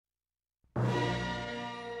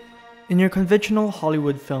In your conventional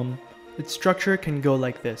Hollywood film, its structure can go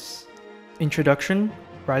like this: introduction,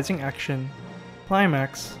 rising action,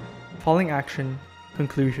 climax, falling action,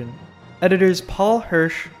 conclusion. Editors Paul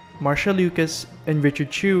Hirsch, Marcia Lucas, and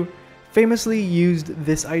Richard Chu famously used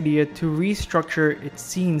this idea to restructure its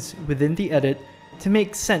scenes within the edit to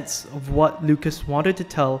make sense of what Lucas wanted to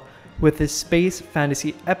tell with his space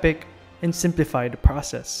fantasy epic and simplify the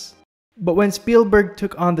process. But when Spielberg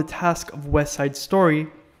took on the task of West Side Story,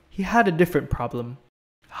 he had a different problem.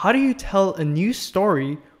 How do you tell a new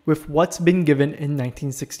story with what's been given in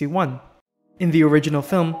 1961? In the original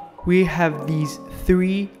film, we have these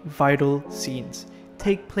three vital scenes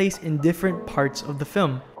take place in different parts of the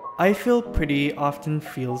film. I Feel Pretty often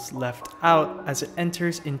feels left out as it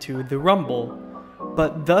enters into the rumble,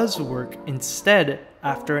 but does work instead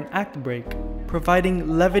after an act break,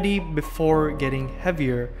 providing levity before getting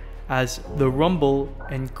heavier as the rumble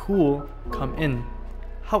and cool come in.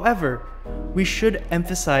 However, we should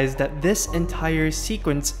emphasize that this entire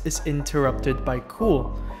sequence is interrupted by cool,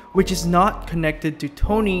 which is not connected to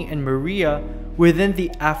Tony and Maria within the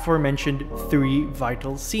aforementioned three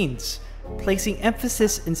vital scenes, placing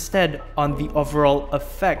emphasis instead on the overall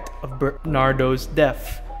effect of Bernardo's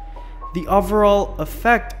death. The overall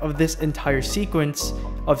effect of this entire sequence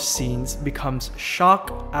of scenes becomes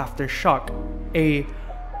shock after shock, a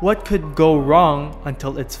what could go wrong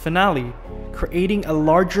until its finale, creating a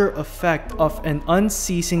larger effect of an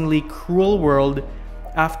unceasingly cruel world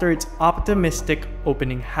after its optimistic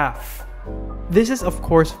opening half. This is of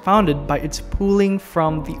course founded by its pulling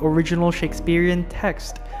from the original Shakespearean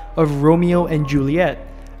text of Romeo and Juliet,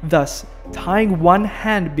 thus tying one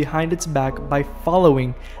hand behind its back by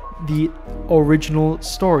following the original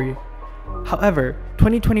story. However,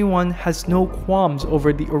 2021 has no qualms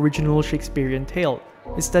over the original Shakespearean tale,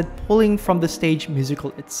 instead pulling from the stage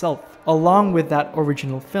musical itself, along with that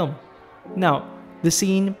original film. Now, the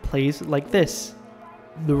scene plays like this: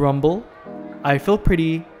 the rumble, I Feel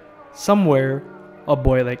Pretty, somewhere, a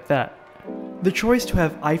boy like that. The choice to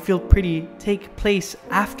have I Feel Pretty take place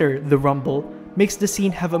after the rumble makes the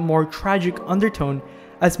scene have a more tragic undertone,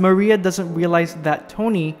 as Maria doesn't realize that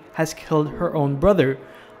Tony has killed her own brother,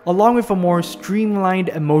 along with a more streamlined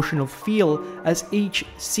emotional feel as each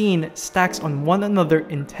scene stacks on one another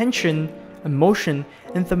in tension, emotion,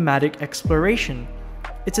 and thematic exploration.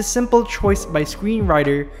 It's a simple choice by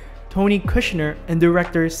screenwriter Tony Kushner and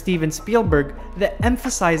director Steven Spielberg that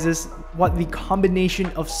emphasizes what the combination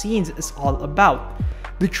of scenes is all about: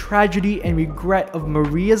 the tragedy and regret of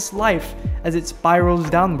Maria's life as it spirals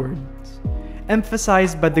downwards,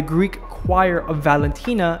 emphasized by the Greek choir of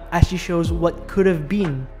Valentina as she shows what could have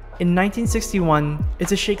been. In 1961,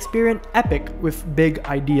 it's a Shakespearean epic with big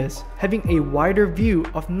ideas, having a wider view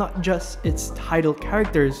of not just its title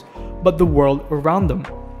characters, but the world around them.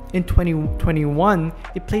 In 2021,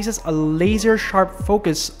 it places a laser-sharp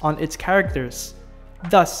focus on its characters.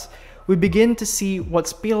 Thus, we begin to see what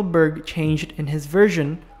Spielberg changed in his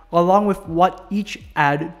version, along with what each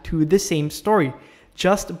add to the same story,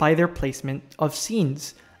 just by their placement of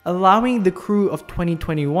scenes, allowing the crew of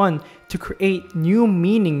 2021 to create new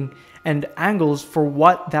meaning and angles for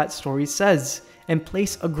what that story says, and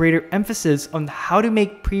place a greater emphasis on how to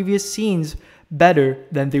make previous scenes better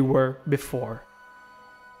than they were before.